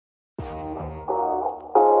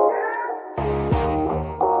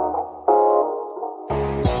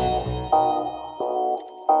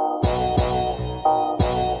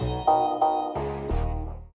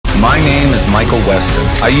Michael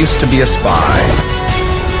Weston. I used to be a spy.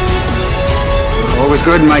 Always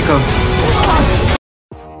good, Michael.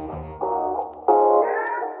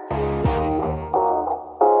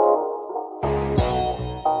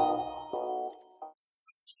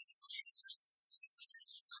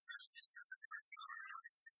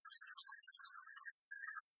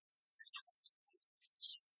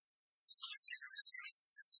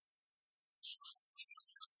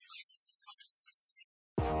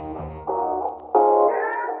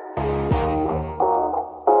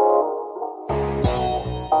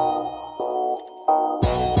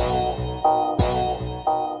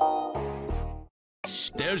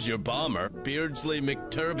 There's your bomber, Beardsley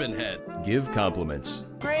McTurbanhead. Give compliments.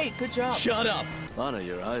 Great, good job. Shut up! Lana,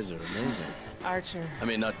 your eyes are amazing. Archer. I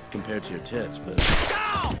mean, not compared to your tits, but...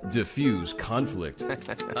 Diffuse conflict.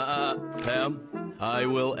 Pam, I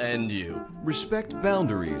will end you. Respect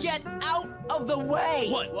boundaries. Get out of the way!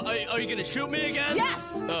 What? Are you gonna shoot me again?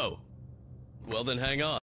 Yes! Oh. Well, then hang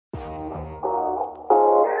on.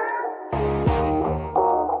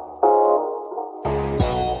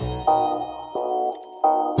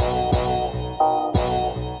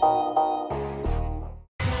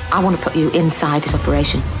 I want to put you inside this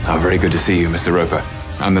operation. Oh, very good to see you, Mr. Roper.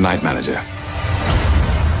 I'm the night manager.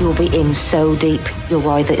 You'll be in so deep, you'll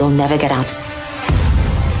worry that you'll never get out.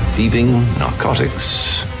 Thieving,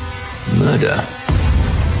 narcotics, murder.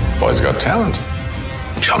 Boy's got talent.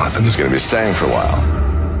 Jonathan is going to be staying for a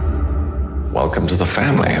while. Welcome to the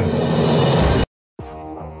family.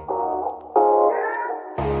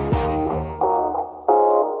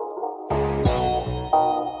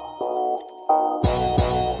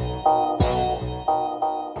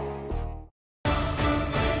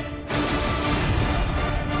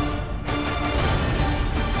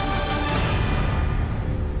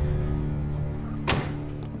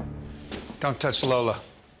 Don't touch Lola.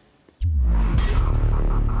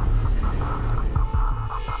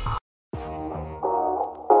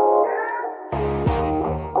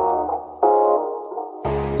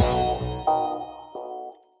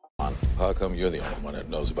 How come you're the only one that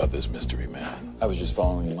knows about this mystery man? I was just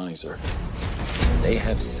following the money, sir. They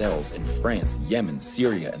have cells in France, Yemen,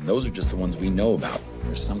 Syria, and those are just the ones we know about.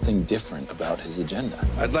 There's something different about his agenda.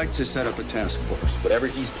 I'd like to set up a task force. Whatever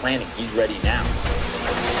he's planning, he's ready now.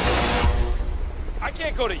 I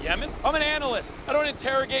can't go to Yemen. I'm an analyst. I don't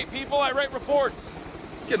interrogate people, I write reports.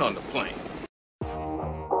 Get on the plane.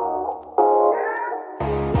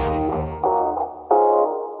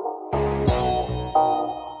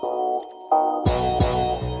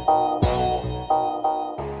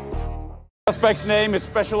 Suspect's name is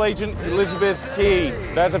Special Agent Elizabeth Keene.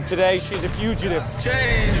 But as of today, she's a fugitive.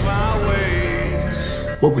 Change my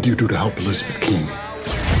ways. What would you do to help Elizabeth Keene?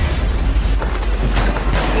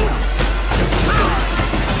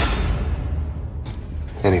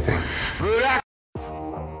 Anything.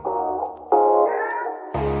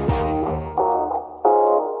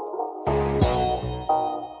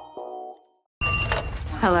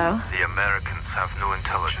 Hello? The Americans have no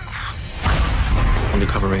intelligence.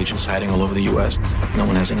 Undercover agents hiding all over the U.S. No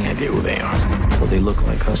one has any idea who they are. Well, they look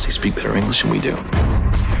like us. They speak better English than we do.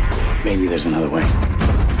 Maybe there's another way.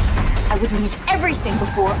 I would lose everything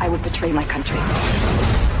before I would betray my country.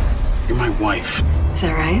 You're my wife. Is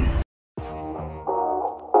that right?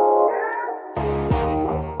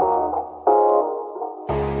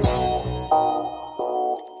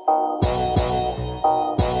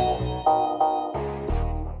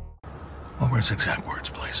 What were his exact words,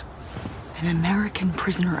 please? An American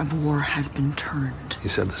prisoner of war has been turned. He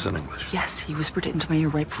said this in English. Yes, he whispered it into my ear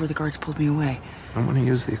right before the guards pulled me away. I don't want to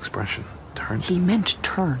use the expression turned. He meant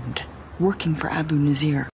turned, working for Abu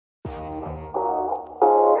Nazir.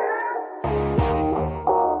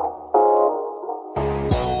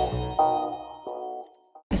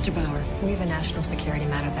 Mr. Bauer, we have a national security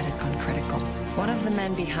matter that has gone critical. One of the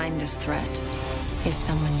men behind this threat is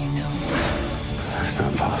someone you know. That's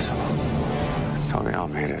not possible. Tony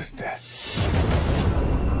Almeida's dead.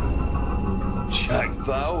 Jack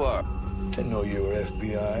Bauer. Didn't know you were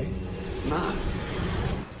FBI. Nah.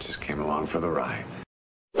 Just came along for the ride.